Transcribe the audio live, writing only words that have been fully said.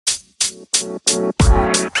Welcome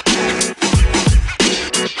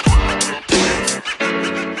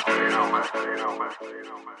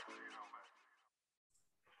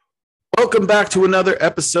back to another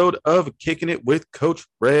episode of Kicking It with Coach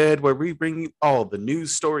Red, where we bring you all the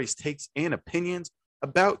news, stories, takes, and opinions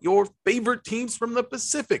about your favorite teams from the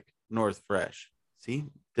Pacific Northwest. See,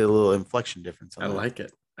 did a little inflection difference on I that. like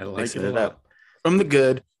it. I like Mixing it it up. From the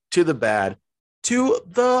good to the bad to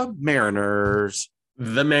the Mariners.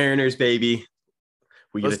 The Mariners, baby.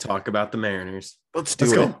 We get to talk about the Mariners. Let's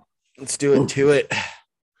do it. Let's do it to it.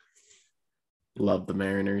 Love the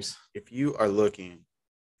Mariners. If you are looking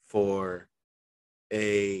for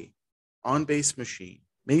a on-base machine,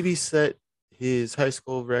 maybe set his high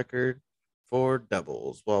school record for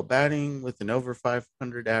doubles while batting with an over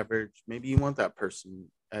 500 average, maybe you want that person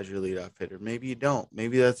as your leadoff hitter. Maybe you don't.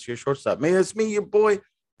 Maybe that's your shortstop. Maybe that's me, your boy,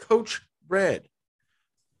 Coach Red.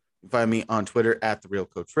 You can find me on Twitter at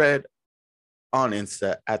 @TheRealCoachRed, on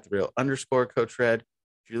Insta at @TheReal_Coach Red.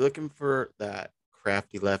 If you're looking for that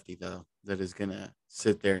crafty lefty, though, that is going to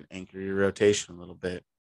sit there and anchor your rotation a little bit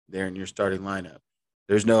there in your starting lineup,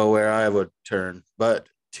 there's nowhere I would turn but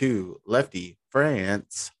to Lefty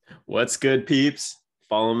France. What's good, peeps?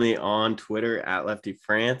 Follow me on Twitter at Lefty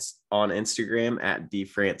France, on Instagram at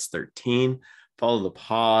DFrance13. Follow the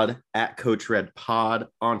pod at Coach Red Pod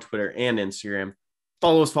on Twitter and Instagram.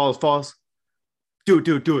 Follow us. Do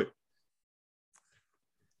it.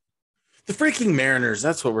 The freaking Mariners,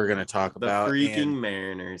 that's what we're going to talk about. The freaking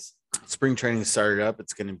Mariners. Spring training started up.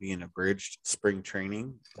 It's going to be an abridged spring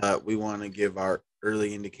training. We want to give our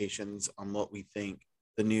early indications on what we think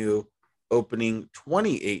the new opening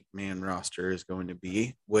 28-man roster is going to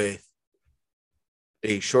be, with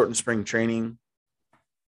a shortened spring training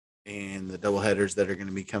and the doubleheaders that are going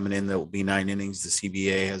to be coming in. That will be 9 innings. The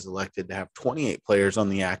CBA has elected to have 28 players on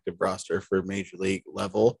the active roster for major league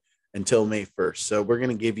level until May 1st. So we're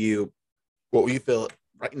going to give you what we feel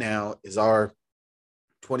right now is our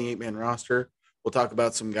 28-man roster. We'll talk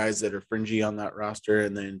about some guys that are fringy on that roster,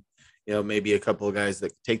 and then, maybe a couple of guys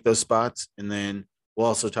that take those spots. And then we'll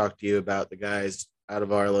also talk to you about the guys out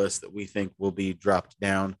of our list that we think will be dropped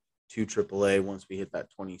down to AAA once we hit that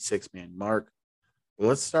 26-man mark. But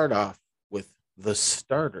let's start off with the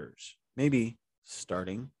starters, maybe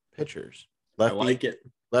starting pitchers. Lefty, I like it.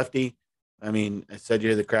 Lefty. I mean, I said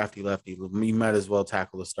you're the crafty lefty. You might as well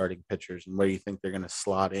tackle the starting pitchers, and where do you think they're going to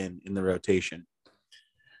slot in the rotation?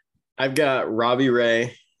 I've got Robbie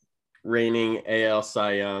Ray, reigning AL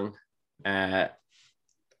Cy Young, at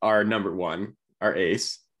our number one, our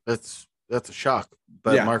ace. That's a shock,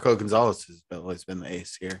 but yeah. Marco Gonzalez has always been the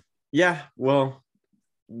ace here. Yeah, well,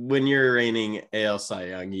 when you're reigning AL Cy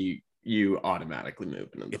Young, you automatically move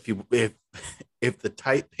into if the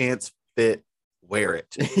tight pants fit, wear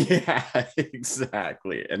it. Yeah,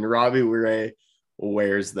 exactly. And Robbie Ray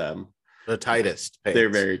wears them. The tightest pants. They're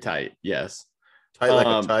very tight, yes. Tight like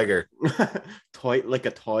a tiger. Tight like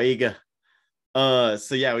a tiger. So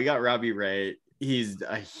yeah, we got Robbie Ray. He's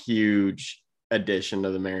a huge addition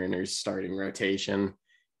to the Mariners starting rotation.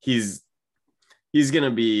 He's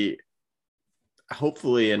gonna be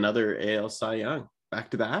hopefully another AL Cy Young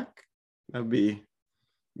back to back. That'd be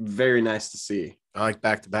very nice to see. I like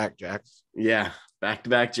back-to-back Jacks. Yeah,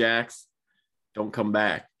 back-to-back Jacks. Don't come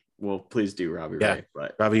back. Well, please do, Robbie Ray.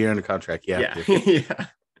 But Robbie, you're under contract. Yeah. Yeah.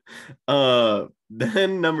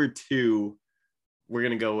 Then number 2, we're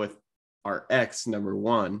gonna go with our ex number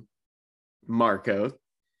 1, Marco.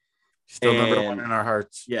 Still number 1 in our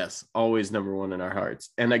hearts. Yes, always number 1 in our hearts,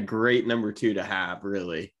 and a great number 2 to have.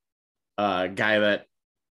 Really, guy that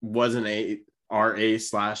wasn't our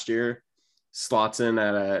ace last year, slots in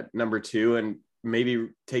at a number 2 and maybe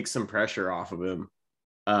take some pressure off of him,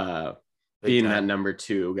 being that number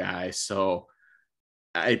 2 guy. So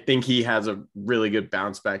I think he has a really good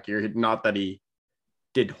bounce back year. Not that he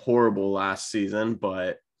did horrible last season,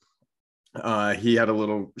 but he had a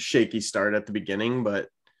little shaky start at the beginning, but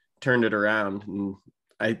turned it around. And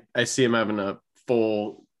I see him having a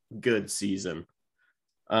full good season.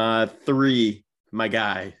 3, my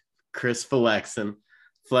guy, Chris Flexen.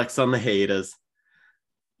 Flex on the haters.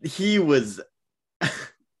 He was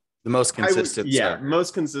the most consistent starter.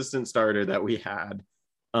 Most consistent starter that we had.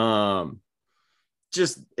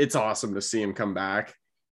 Just, it's awesome to see him come back.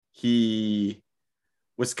 He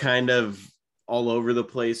was kind of all over the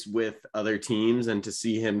place with other teams, and to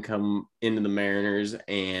see him come into the Mariners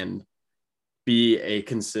and be a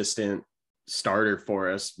consistent starter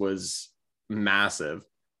for us was massive.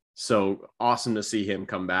 So awesome to see him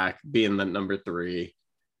come back, being the number 3.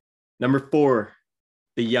 Number 4,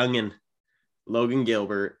 the youngin, Logan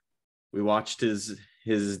Gilbert. We watched his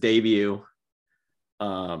debut.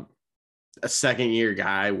 a second year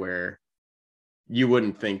guy where you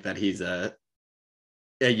wouldn't think that he's a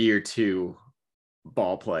year two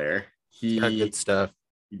ball player. He's got good stuff.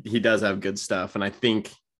 He does have good stuff, and I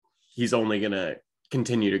think he's only going to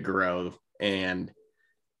continue to grow. And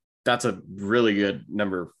that's a really good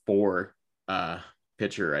number 4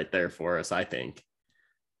 pitcher right there for us, I think.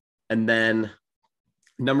 And then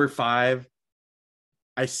number 5,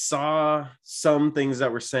 I saw some things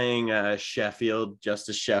that were saying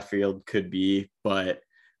Justice Sheffield could be, but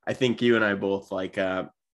I think you and I both like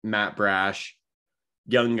Matt Brash,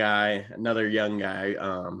 young guy, another young guy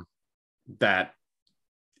that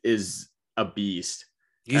is a beast.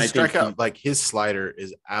 He's strike out, like his slider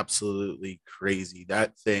is absolutely crazy.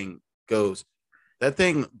 That thing goes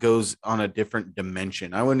on a different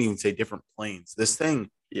dimension. I wouldn't even say different planes. This thing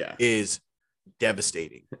is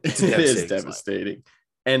devastating. It is devastating.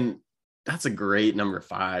 And that's a great number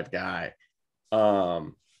 5 guy. We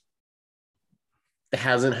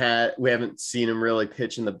haven't seen him really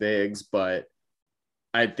pitch in the bigs, but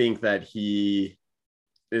I think that he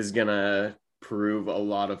is going to prove a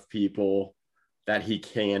lot of people that he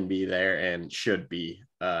can be there and should be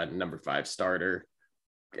a number 5 starter.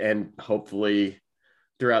 And hopefully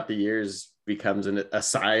throughout the years becomes a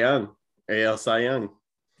Cy Young, AL Cy Young.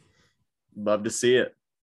 Love to see it.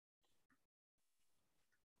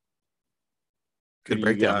 Good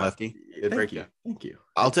breakdown, Lefty. Good breakdown. Thank you.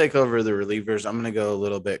 I'll take over the relievers. I'm going to go a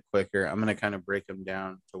little bit quicker. I'm going to kind of break them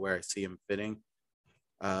down to where I see them fitting.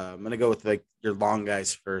 I'm going to go with like your long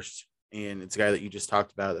guys first. And it's a guy that you just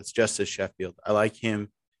talked about. That's Justice Sheffield. I like him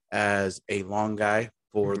as a long guy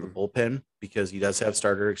for the bullpen because he does have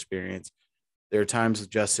starter experience. There are times with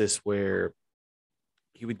Justice where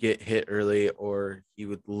he would get hit early or he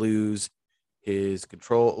would lose his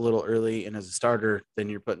control a little early. And as a starter, then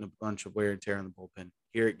you're putting a bunch of wear and tear on the bullpen.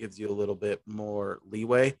 Here it gives you a little bit more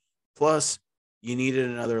leeway. Plus, you needed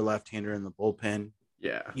another left-hander in the bullpen.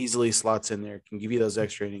 Yeah. Easily slots in there, can give you those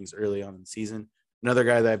extra innings early on in the season. Another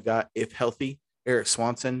guy that I've got, if healthy, Eric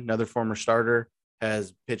Swanson, another former starter,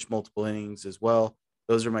 has pitched multiple innings as well.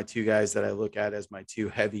 Those are my 2 guys that I look at as my 2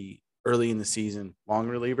 heavy early in the season long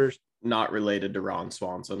relievers. Not related to Ron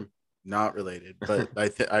Swanson. Not related, but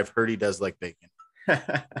I've heard he does like bacon.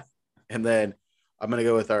 And then I'm going to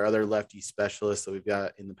go with our other lefty specialist that we've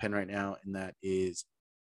got in the pen right now, and that is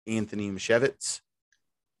Anthony Mashevitz.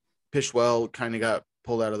 Pitched well, kind of got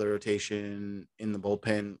pulled out of the rotation in the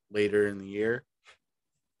bullpen later in the year.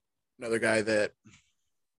 Another guy that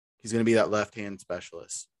he's going to be that left-hand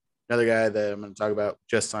specialist. Another guy that I'm going to talk about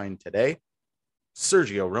just signed today,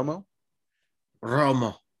 Sergio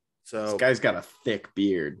Romo. So this guy's got a thick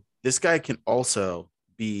beard. This guy can also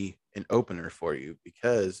be an opener for you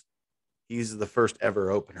because he's the first ever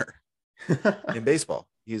opener in baseball.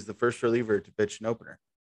 He's the first reliever to pitch an opener.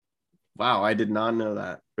 Wow, I did not know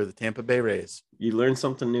that. For the Tampa Bay Rays. You learn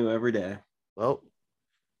something new every day. Well,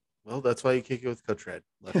 that's why you kick it with Coach Red.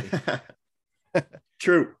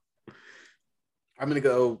 True. I'm going to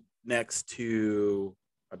go next to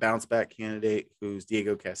a bounce back candidate who's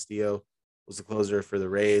Diego Castillo, was the closer for the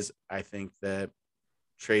Rays. I think that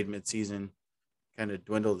trade midseason kind of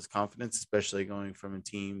dwindled his confidence, especially going from a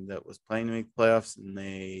team that was playing to make the playoffs and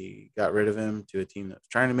they got rid of him to a team that was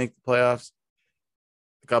trying to make the playoffs.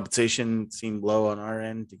 The compensation seemed low on our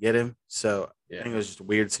end to get him. So I think it was just a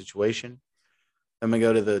weird situation. I'm going to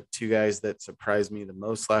go to the 2 guys that surprised me the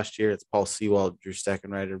most last year. It's Paul Sewald, Drew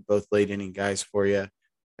Steckenrider, both late inning guys for you.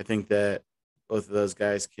 I think that both of those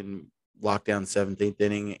guys can lock down 7th, 8th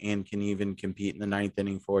inning and can even compete in the 9th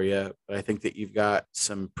inning for you. But I think that you've got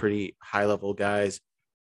some pretty high-level guys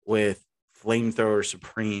with flamethrower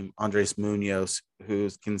supreme Andres Munoz,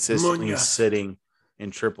 who's consistently sitting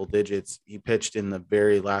in triple digits. He pitched in the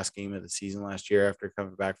very last game of the season last year after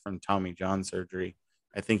coming back from Tommy John surgery.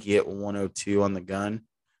 I think he hit 102 on the gun.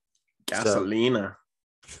 Gasolina.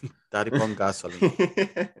 Daripon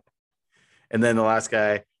gasolina. And then the last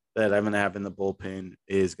guy that I'm going to have in the bullpen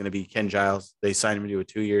is going to be Ken Giles. They signed him to a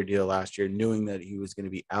 2-year deal last year, knowing that he was going to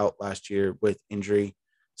be out last year with injury.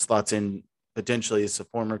 Slots in potentially as a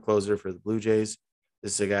former closer for the Blue Jays.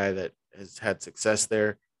 This is a guy that has had success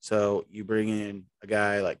there. So you bring in a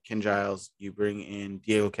guy like Ken Giles, you bring in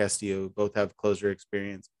Diego Castillo, both have closer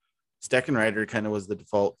experience. Steckenrider kind of was the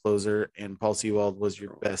default closer, and Paul Sewald was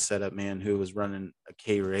your best setup man who was running a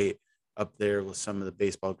K rate up there with some of the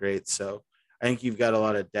baseball greats. So I think you've got a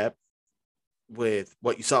lot of depth with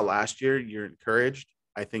what you saw last year. You're encouraged.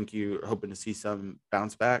 I think you're hoping to see some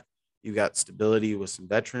bounce back. You got stability with some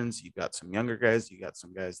veterans. You've got some younger guys. You got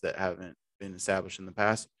some guys that haven't been established in the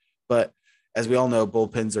past. But as we all know,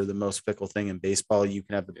 bullpens are the most fickle thing in baseball. You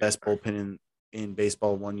can have the best bullpen in in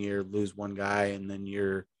baseball 1 year, lose one guy, and then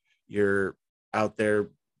you're out there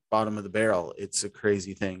bottom of the barrel. It's a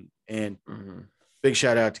crazy thing. And big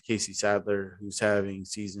shout out to Casey Sadler, who's having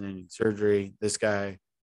season-ending surgery. This guy,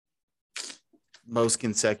 most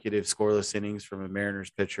consecutive scoreless innings from a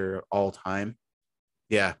Mariners pitcher all time.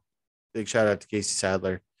 Yeah, big shout out to Casey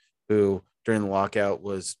Sadler, who during the lockout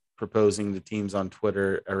was proposing to teams on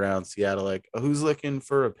Twitter around Seattle, like, oh, who's looking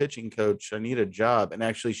for a pitching coach? I need a job, and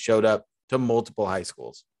actually showed up to multiple high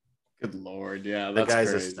schools. Good Lord. Yeah, That that's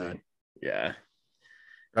guy's crazy. a stud. Yeah.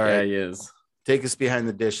 All right. He is. Take us behind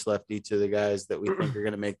the dish, Lefty, to the guys that we think are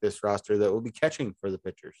going to make this roster that will be catching for the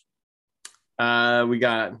pitchers. We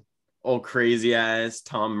got old crazy eyes,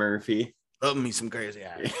 Tom Murphy. Love me some crazy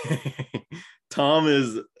eyes.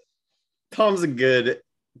 Tom's a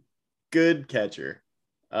good catcher.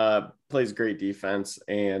 Plays great defense,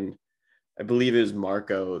 and I believe it was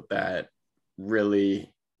Marco that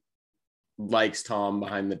really likes Tom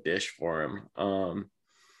behind the dish for him.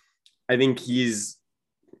 I think he's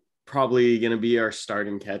probably going to be our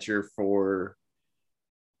starting catcher for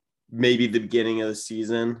maybe the beginning of the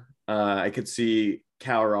season. I could see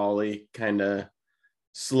Cal Raleigh kind of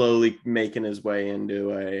slowly making his way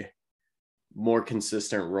into a more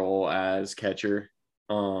consistent role as catcher.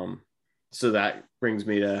 So that brings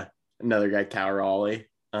me to another guy, Cal Raleigh.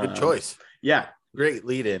 Good choice. Yeah. Great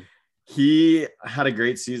lead in. He had a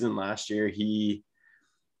great season last year. He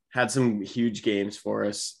had some huge games for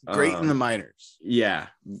us. Great in the minors. Yeah.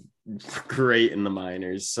 Great in the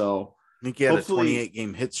minors. So I think he had a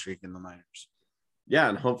 28-game hit streak in the minors. Yeah.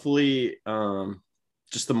 And hopefully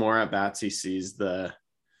just the more at-bats he sees, the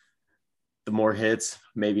more hits,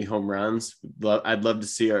 maybe home runs. I'd love to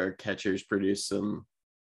see our catchers produce some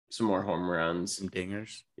more home runs. Some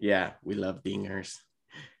dingers. Yeah, we love dingers.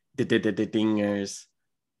 Dingers.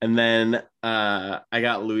 And then I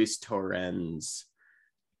got Luis Torrens.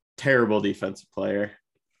 Terrible defensive player.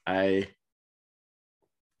 We're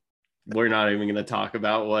not even going to talk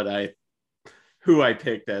about who I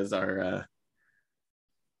picked as our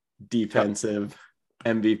defensive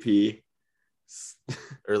MVP.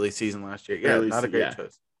 Early season last year. Yeah, not a great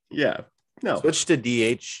choice. Yeah. No. Switched to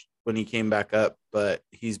DH when he came back up, but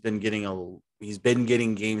he's been getting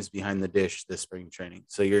games behind the dish this spring training.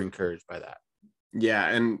 So you're encouraged by that. Yeah,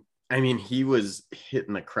 and I mean he was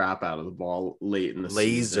hitting the crap out of the ball late in the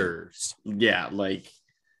lasers. Season. Yeah, like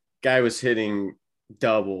guy was hitting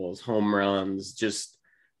doubles, home runs, just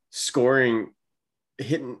scoring,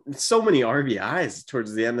 hitting so many RBIs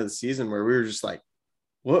towards the end of the season where we were just like,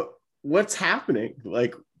 what's happening?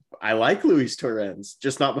 Like, I like Luis Torrens,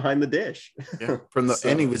 just not behind the dish. Yeah,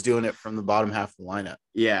 and he was doing it from the bottom half of the lineup.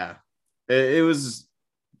 Yeah, it was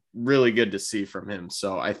really good to see from him.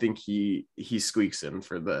 So I think he squeaks in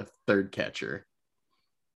for the third catcher.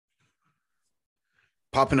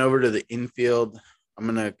 Popping over to the infield, I'm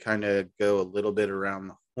gonna kind of go a little bit around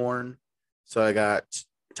the horn. So I got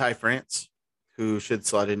Ty France, who should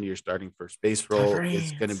slot into your starting first base role.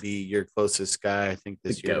 It's going to be your closest guy, I think,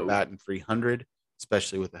 this year, batting 300,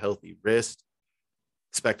 especially with a healthy wrist.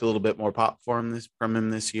 Expect a little bit more pop from him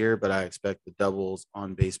this year, but I expect the doubles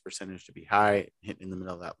on base percentage to be high, hitting in the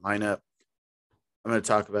middle of that lineup. I'm going to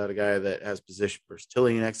talk about a guy that has position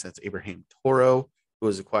versatility next. That's Abraham Toro, who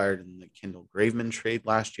was acquired in the Kendall Graveman trade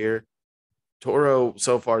last year. Toro,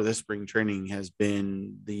 so far this spring training, has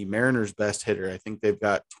been the Mariners' best hitter. I think they've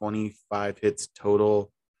got 25 hits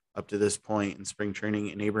total up to this point in spring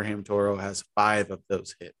training, and Abraham Toro has 5 of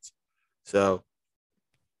those hits. So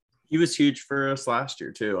he was huge for us last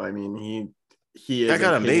year too. I mean, he is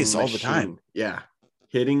got on base all the time. Yeah,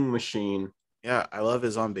 hitting machine. Yeah, I love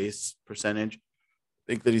his on base percentage.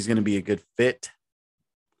 I think that he's going to be a good fit.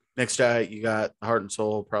 Next guy, you got the heart and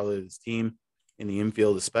soul probably of this team, in the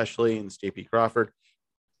infield especially, and it's JP Crawford.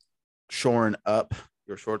 Shoring up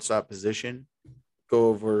your shortstop position. Go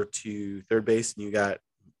over to third base, and you got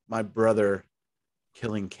my brother,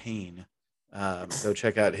 Killing Kane. Go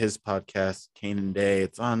check out his podcast, Kane and Day.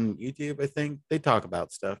 It's on YouTube, I think. They talk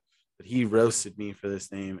about stuff, but he roasted me for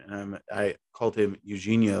this name, and I called him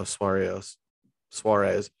Eugenio Suarez,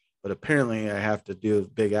 but apparently I have to do a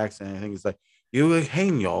big accent. I think it's like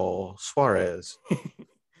Eugenio Suarez.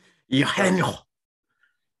 Eugenio.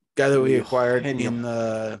 Guy that we acquired in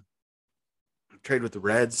the trade with the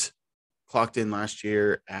Reds, clocked in last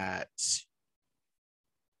year at,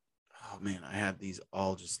 oh man, I had these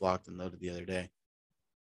all just locked and loaded the other day.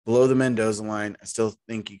 Below the Mendoza line, I still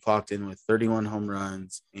think he clocked in with 31 home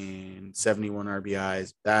runs and 71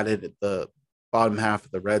 RBIs, batted at the bottom half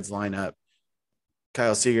of the Reds lineup.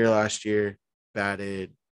 Kyle Seager last year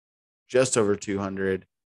batted just over 200,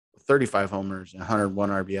 35 homers and 101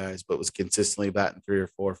 RBIs, but was consistently batting 3 or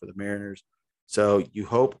 4 for the Mariners. So you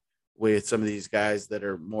hope with some of these guys that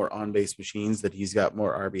are more on base machines that he's got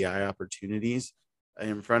more RBI opportunities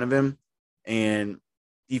in front of him. And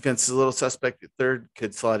defense is a little suspect at third,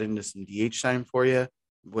 could slot into some DH time for you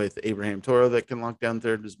with Abraham Toro that can lock down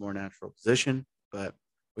third, is more natural position, but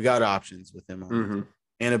we got options with him on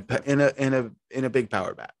and a big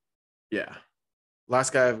power bat. Yeah.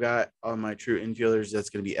 Last guy I've got on my true infielders, that's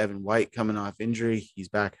going to be Evan White coming off injury. He's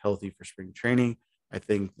back healthy for spring training. I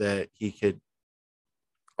think that he could,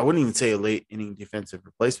 I wouldn't even say a late inning defensive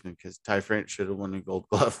replacement because Ty France should have won a gold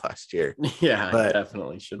glove last year. Yeah,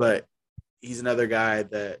 definitely should. But he's another guy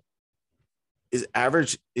that his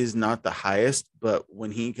average is not the highest, but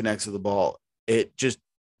when he connects with the ball, it just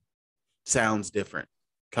sounds different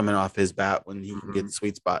coming off his bat when he can get the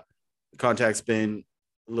sweet spot. The contact's been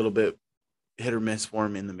a little bit hit or miss for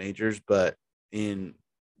him in the majors, but in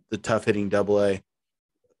the tough hitting AA,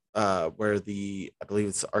 where I believe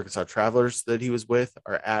it's the Arkansas Travelers that he was with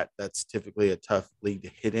are at, that's typically a tough league to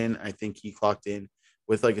hit in. I think he clocked in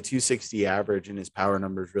with like a 260 average and his power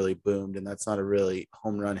numbers really boomed, and that's not a really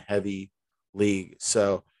home run heavy league.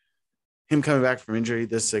 So him coming back from injury,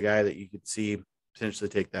 this is a guy that you could see potentially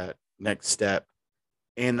take that next step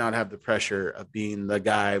and not have the pressure of being the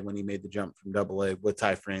guy when he made the jump from AA with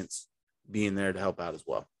Ty France being there to help out as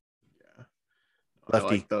well. Yeah. Lefty.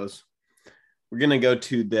 I like those. We're going to go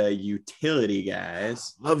to the utility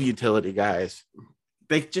guys. Love utility guys.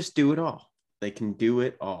 They just do it all. They can do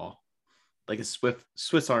it all. Like a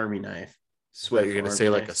Swiss Army knife. You're going to say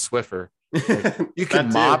knife. Like a Swiffer. Like, you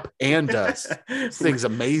can mop and dust. This thing's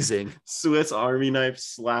amazing. Swiss Army knife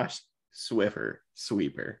 / Swiffer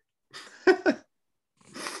sweeper.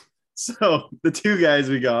 So the two guys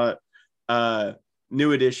we got,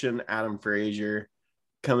 new addition, Adam Frazier,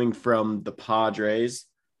 coming from the Padres,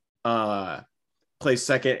 plays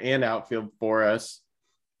second and outfield for us,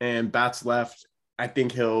 and bats left. I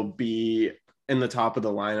think he'll be in the top of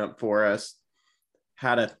the lineup for us.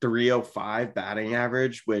 Had a 305 batting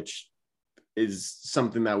average, which is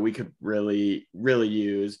something that we could really, really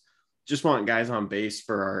use. Just want guys on base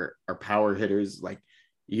for our power hitters like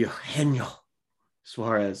Eugenio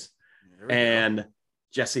Suarez and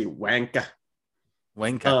Jesse Wanka.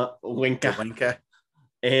 Wanka.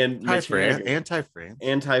 And Ty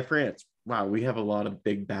France. Wow, we have a lot of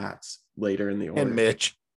big bats later in the order. And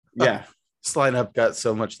Mitch. Yeah. This lineup got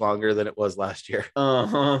so much longer than it was last year.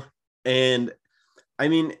 And I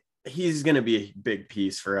mean, he's going to be a big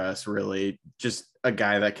piece for us, really. Just a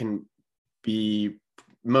guy that can be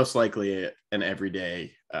most likely an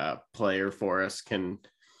everyday player for us.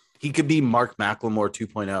 He could be Mark McLemore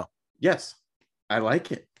 2.0. Yes, I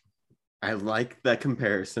like it. I like that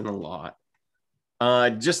comparison a lot. I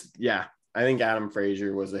think Adam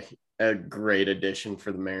Frazier was a great addition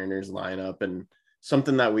for the Mariners lineup and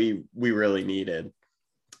something that we really needed.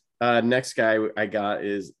 Next guy I got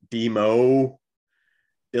is Dylan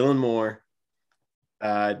Moore.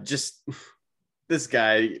 This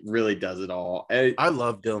guy really does it all. I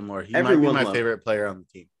love Dylan Moore. He might be my favorite player on the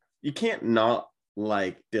team. You can't not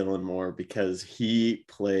like Dylan Moore because he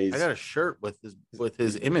plays. I got a shirt with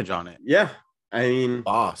his image on it. Yeah, I mean,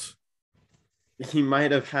 boss. He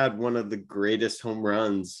might have had one of the greatest home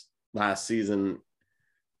runs last season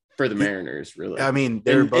for the Mariners. Really, I mean,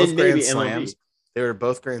 they were both grand slams. They were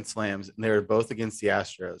both grand slams, and they were both against the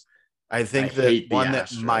Astros. I think that one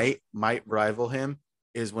that might rival him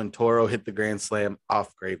is when Toro hit the grand slam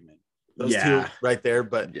off Graveman. Those two right there,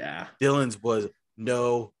 but Dylan's was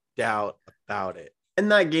no doubt about it. In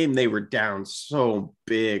that game, they were down so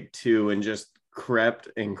big too, and just crept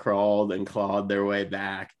and crawled and clawed their way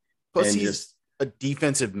back. Plus, he's a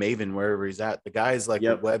defensive maven wherever he's at. The guy's like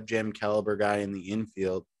a web jam caliber guy in the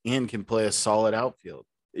infield and can play a solid outfield.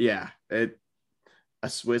 Yeah, a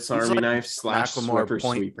Swiss Army knife / Swiffer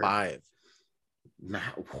sweeper. 0.5.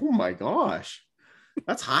 Oh my gosh,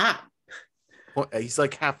 that's hot. He's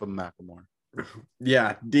like half of McLemore.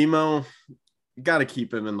 Yeah, Demo, got to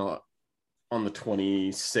keep him on the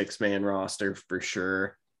 26-man roster for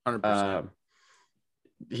sure. 100%.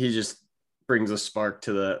 He just brings a spark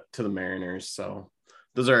to the Mariners. So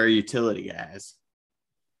those are our utility guys.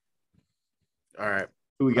 All right,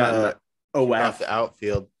 who we got? Off the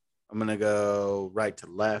outfield. I'm gonna go right to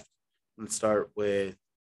left. Let's start with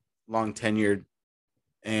long tenured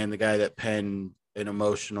and the guy that penned an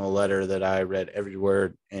emotional letter that I read every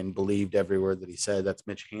word and believed every word that he said. That's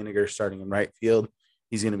Mitch Haniger starting in right field.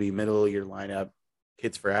 He's going to be middle of your lineup,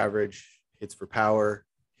 hits for average, hits for power,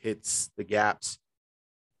 hits the gaps.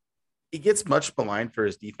 He gets much maligned for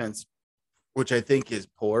his defense, which I think is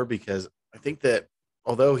poor because I think that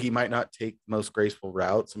although he might not take the most graceful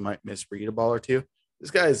routes and might misread a ball or two,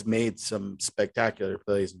 this guy has made some spectacular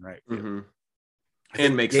plays in right field. Mm-hmm. I And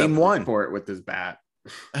think makes game up one, for it with his bat.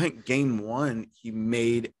 I think game one, he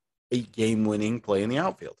made a game-winning play in the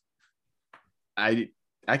outfield. I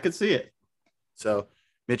could see it. So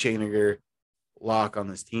Mitch Haniger, lock on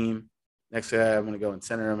this team. Next guy, I'm going to go in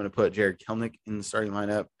center. I'm going to put Jared Kelnick in the starting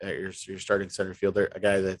lineup at your starting center fielder, a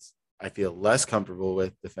guy that's I feel less comfortable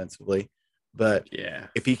with defensively. But Yeah.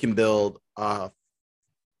 if he can build off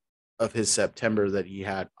of his September that he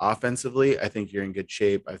had offensively, I think you're in good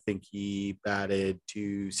shape. I think he batted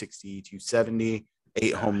 260, 270,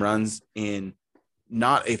 8 home runs in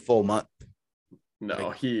not a full month. No,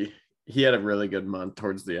 he had a really good month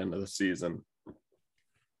towards the end of the season.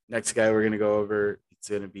 Next guy we're going to go over, it's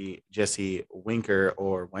going to be Jesse Winker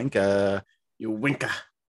or Wenka. You Winker.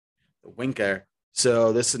 The Winker.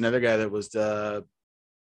 So this is another guy that was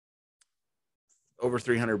over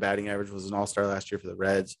 300 batting average, was an all-star last year for the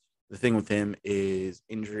Reds. The thing with him is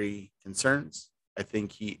injury concerns. I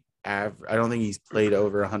think I don't think he's played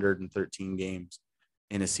over 113 games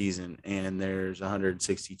in a season, and there's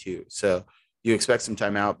 162. So you expect some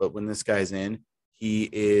time out, but when this guy's in, he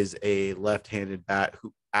is a left-handed bat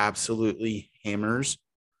who absolutely hammers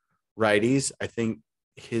righties. I think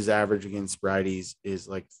his average against righties is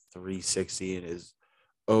like 360, and his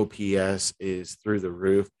OPS is through the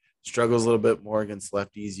roof. Struggles a little bit more against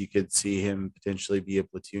lefties. You could see him potentially be a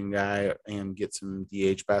platoon guy and get some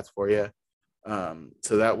DH bats for you.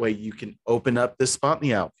 So that way you can open up this spot in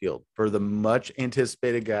the outfield for the much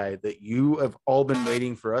anticipated guy that you have all been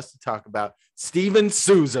waiting for us to talk about, Steven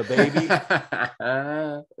Souza, baby.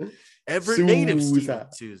 Native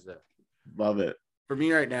Steven Souza. Love it. For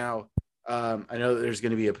me right now, I know that there's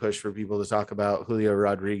going to be a push for people to talk about Julio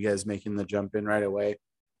Rodriguez making the jump in right away.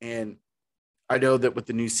 And I know that with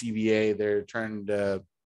the new CBA, they're trying to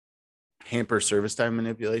hamper service time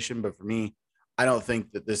manipulation. But for me, I don't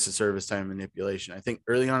think that this is service time manipulation. I think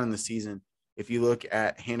early on in the season, if you look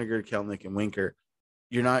at Haniger, Kelnick, and Winker,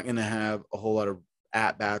 you're not going to have a whole lot of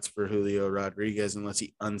at-bats for Julio Rodriguez unless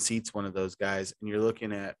he unseats one of those guys. And you're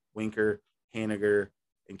looking at Winker, Haniger,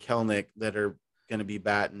 and Kelnick that are going to be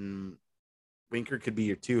batting. Winker could be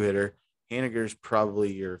your 2-hitter. Haniger's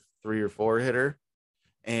probably your 3 or 4 hitter.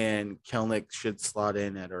 And Kelnick should slot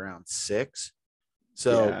in at around 6.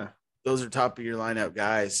 So those are top of your lineup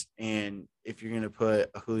guys. And if you're going to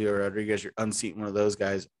put a Julio Rodriguez, you're unseating one of those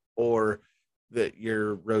guys, or that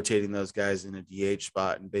you're rotating those guys in a DH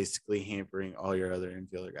spot and basically hampering all your other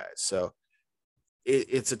infielder guys. So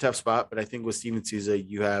it's a tough spot, but I think with Steven Souza,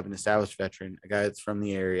 you have an established veteran, a guy that's from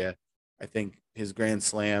the area. I think his grand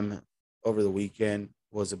slam over the weekend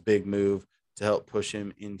was a big move to help push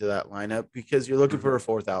him into that lineup, because you're looking for a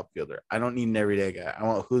 4th outfielder. I don't need an everyday guy. I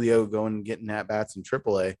want Julio going and getting at bats in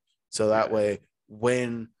AAA. So that way,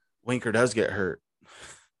 when Winker does get hurt,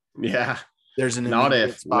 there's an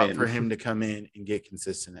immediate spot for him to come in and get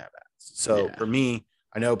consistent at bats. So for me,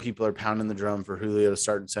 I know people are pounding the drum for Julio to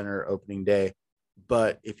start in center opening day,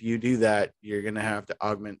 but if you do that, you're going to have to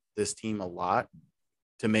augment this team a lot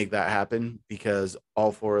to make that happen, because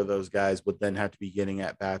all 4 of those guys would then have to be getting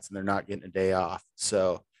at bats, and they're not getting a day off.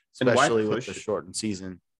 So especially with the shortened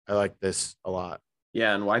season, I like this a lot.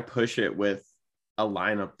 Yeah. And why push it with a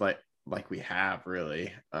lineup like we have,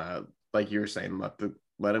 really? Like you were saying,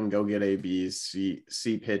 let him go get ABs,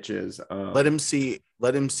 see pitches. Let him see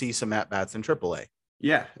some at bats in AAA.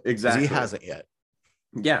 Yeah, exactly. He hasn't yet.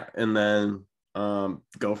 Yeah. And then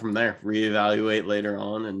go from there, reevaluate later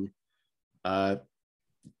on, and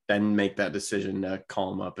then make that decision to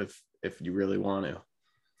call him up if you really want to.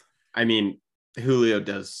 I mean, Julio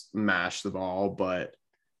does mash the ball, but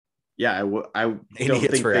yeah, I don't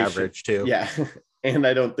think for average too. Yeah, and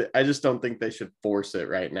I just don't think they should force it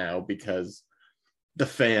right now, because the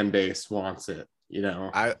fan base wants it.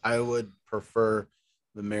 I would prefer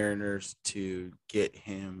the Mariners to get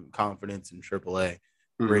him confidence in AAA,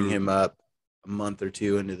 bring him up a month or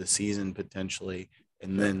 2 into the season potentially,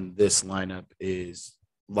 and then this lineup is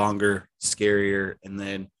longer, scarier, and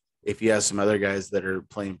then if you have some other guys that are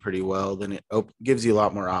playing pretty well, then it gives you a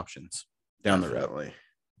lot more options down the road.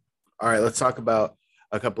 All right, let's talk about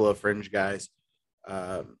a couple of fringe guys.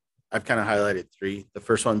 I've kind of highlighted 3. The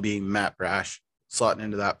first one being Matt Brash, slotting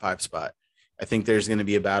into that 5 spot. I think there's going to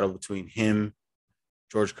be a battle between him,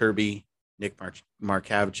 George Kirby, Nick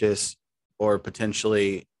Markavicius, or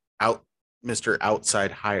potentially Mr.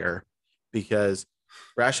 Outside Hire, because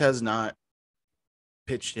Brash has not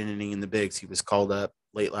pitched an inning in the bigs. He was called up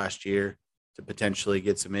late last year to potentially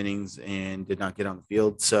get some innings and did not get on the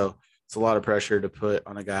field. So it's a lot of pressure to put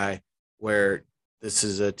on a guy where this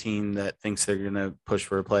is a team that thinks they're going to push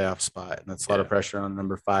for a playoff spot, and that's a lot of Yeah. pressure on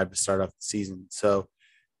number 5 to start off the season. So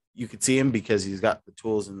you could see him because he's got the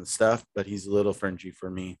tools and the stuff, but he's a little fringy for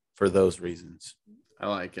me for those reasons. I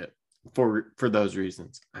like it. For those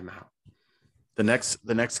reasons, I'm out. The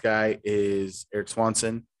next guy is Eric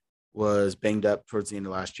Swanson. Was banged up towards the end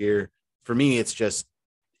of last year. For me, it's just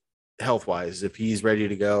health wise. If he's ready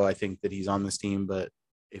to go, I think that he's on this team. But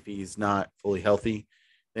if he's not fully healthy,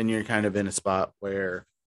 then you're kind of in a spot where,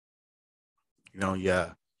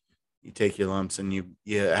 you take your lumps and you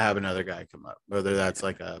have another guy come up, whether that's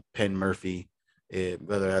like a Penn Murphy,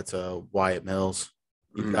 whether that's a Wyatt Mills.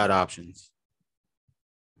 You've got options.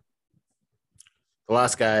 The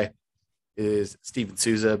last guy is Steven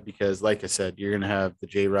Souza, because like I said, you're going to have the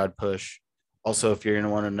J-Rod push. Also, if you're going to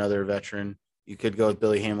want another veteran, you could go with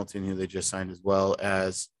Billy Hamilton, who they just signed, as well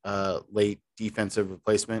as a late defensive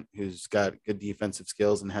replacement who's got good defensive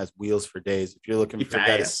skills and has wheels for days. If you're looking for a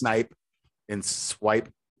guy to snipe and swipe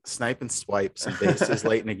some bases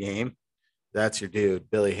late in the game, that's your dude,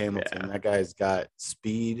 Billy Hamilton. Yeah. That guy's got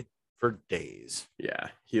speed for days. Yeah,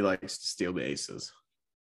 he likes to steal bases.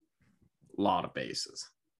 A lot of bases.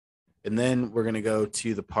 And then we're going to go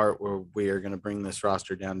to the part where we are going to bring this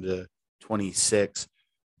roster down to 26.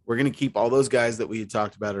 We're going to keep all those guys that we had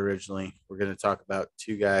talked about originally. We're going to talk about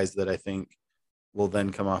 2 guys that I think will then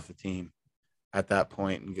come off the team at that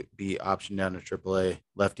point and be optioned down to AAA.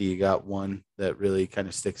 Lefty, you got one that really kind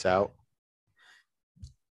of sticks out?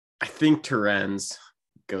 I think Torrens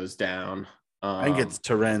goes down. I think it's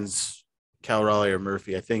Torrens, Cal Raleigh, or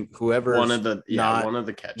Murphy. I think whoever's one of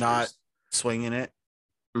the catchers not swinging it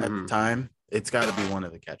at the time, it's got to be one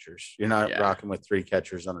of the catchers. You're not rocking with 3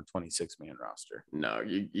 catchers on a 26-man roster. No,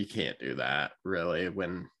 you can't do that, really,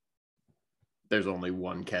 when there's only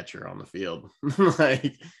one catcher on the field. There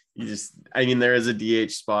is a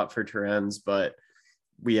DH spot for Torrens, but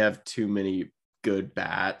we have too many good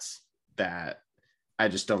bats that I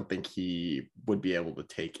just don't think he would be able to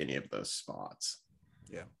take any of those spots.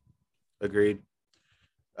 Yeah, agreed.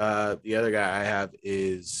 The other guy I have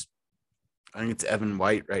is, I think it's Evan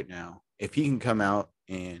White right now. If he can come out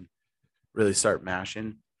and really start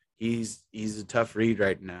mashing, he's a tough read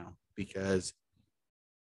right now because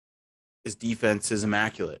his defense is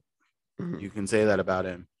immaculate. Mm-hmm. You can say that about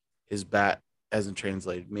him. His bat hasn't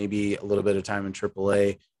translated. Maybe a little bit of time in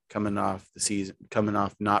AAA, coming off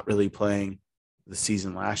not really playing the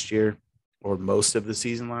season last year or most of the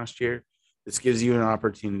season last year. This gives you an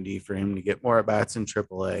opportunity for him to get more at bats in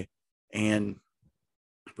AAA and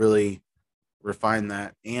really refine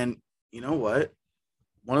that. And you know what?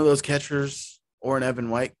 One of those catchers or an Evan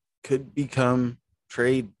White could become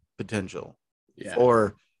trade potential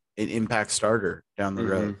or an impact starter down the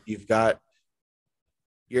road.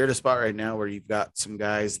 You're at a spot right now where you've got some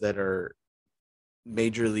guys that are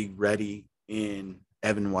major league ready in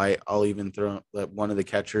Evan White. I'll even throw one of the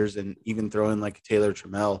catchers and even throw in like Taylor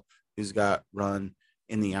Trammell, who's got run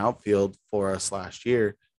in the outfield for us last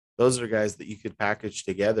year. Those are guys that you could package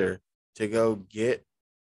together to go get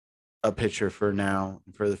a pitcher for now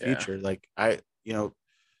and for the future. Like a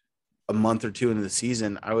month or 2 into the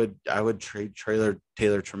season, I would trade Taylor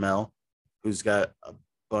Trammell, who's got a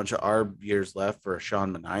bunch of ARB years left, for a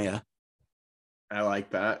Sean Manaea. I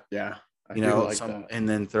like that. Yeah. And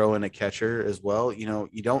then throw in a catcher as well. You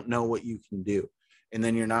don't know what you can do. And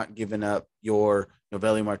then you're not giving up your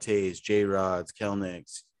Novelli Martes, J-Rods,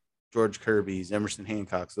 Kelnicks, George Kirby's, Emerson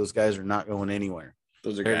Hancocks. Those guys are not going anywhere.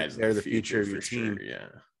 Those are guys. They're the future of your team. Sure, yeah.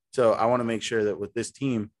 So I want to make sure that with this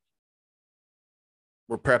team,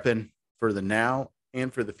 we're prepping for the now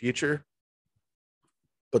and for the future.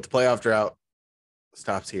 But the playoff drought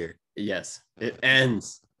stops here. Yes, it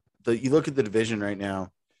ends. You look at the division right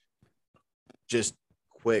now, just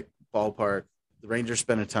quick ballpark. The Rangers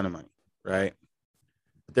spent a ton of money, right?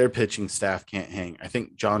 But their pitching staff can't hang. I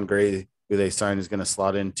think John Gray, who they signed, is going to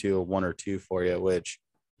slot into a 1 or 2 for you, which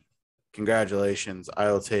congratulations.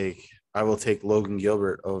 I will take Logan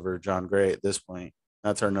Gilbert over John Gray at this point.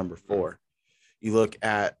 That's our number 4. You look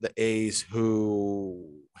at the A's,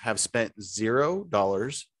 who have spent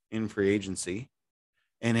 $0 in free agency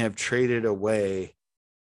and have traded away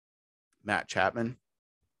Matt Chapman,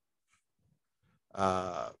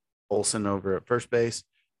 Olson over at first base.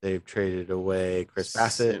 They've traded away Chris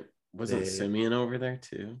Bassett. Wasn't Simeon over there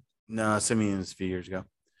too? No, Simeon was a few years ago.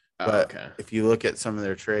 But if you look at some of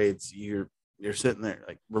their trades, you're sitting there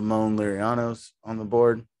like Ramon Liriano's on the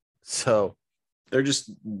board. So they're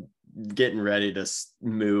just getting ready to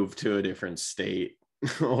move to a different state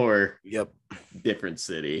or different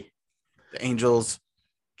city. The Angels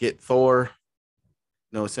get Thor,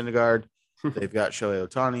 Noah Syndergaard. They've got Shohei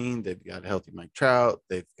Ohtani. They've got a healthy Mike Trout.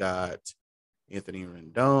 They've got Anthony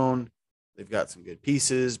Rendon. They've got some good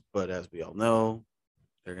pieces, but as we all know,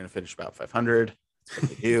 they're going to finish about 500. That's what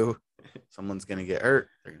they do. Someone's going to get hurt.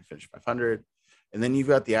 They're going to finish 500. And then you've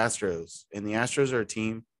got the Astros. And the Astros are a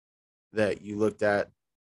team that you looked at.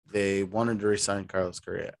 They wanted to resign Carlos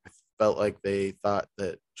Correa. I felt like they thought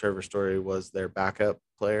that Trevor Story was their backup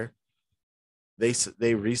player.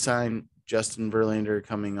 They re-signed Justin Verlander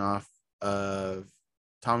coming off of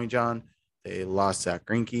Tommy John. They lost Zach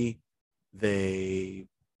Greinke. They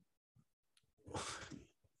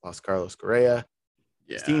lost Carlos Correa.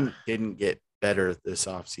 Yeah. His team didn't get better this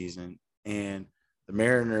offseason. And the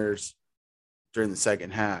Mariners, during the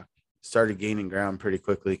second half, started gaining ground pretty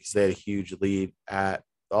quickly because they had a huge lead at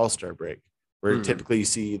the All-Star break, where typically you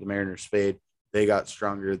see the Mariners fade. They got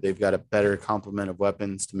stronger. They've got a better complement of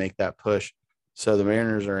weapons to make that push. So the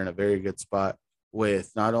Mariners are in a very good spot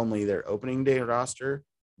with not only their opening day roster,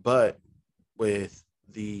 but with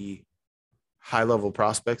the high-level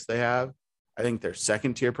prospects they have. I think their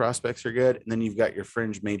second-tier prospects are good. And then you've got your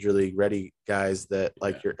fringe major league ready guys that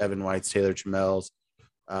like your Evan Whites, Taylor Chamels,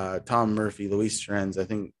 Tom Murphy, Luis Torrens, I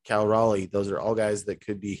think Cal Raleigh. Those are all guys that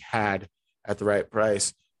could be had at the right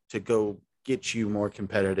price to go get you more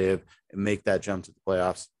competitive and make that jump to the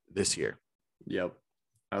playoffs this year. Yep.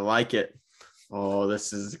 I like it. Oh,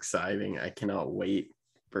 this is exciting. I cannot wait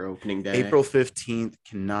for opening day. April 15th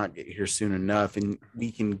cannot get here soon enough. And we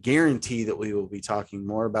can guarantee that we will be talking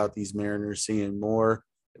more about these Mariners, seeing more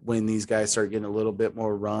when these guys start getting a little bit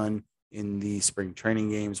more run in the spring training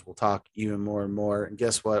games. We'll talk even more and more. And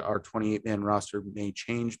guess what? Our 28-man roster may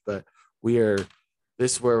change, but this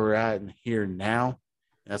is where we're at and here now.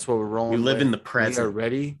 That's what we're rolling. We live in the present. We are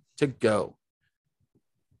ready to go.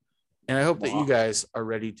 And I hope that you guys are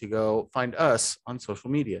ready to go find us on social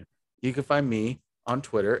media. You can find me on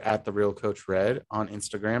Twitter at @TheRealCoachRed, on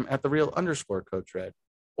Instagram at @TheReal_CoachRed.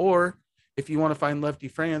 Or if you want to find Lefty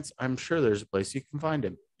France, I'm sure there's a place you can find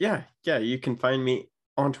him. Yeah. You can find me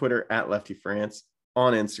on Twitter at Lefty France,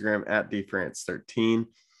 on Instagram at DFrance13.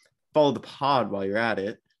 Follow the pod while you're at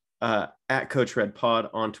it, at Coach Red Pod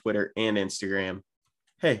on Twitter and Instagram.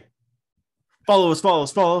 Hey, follow us.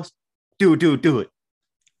 Do it.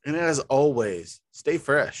 And as always, stay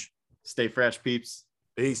fresh. Stay fresh, peeps.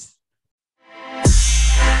 Peace.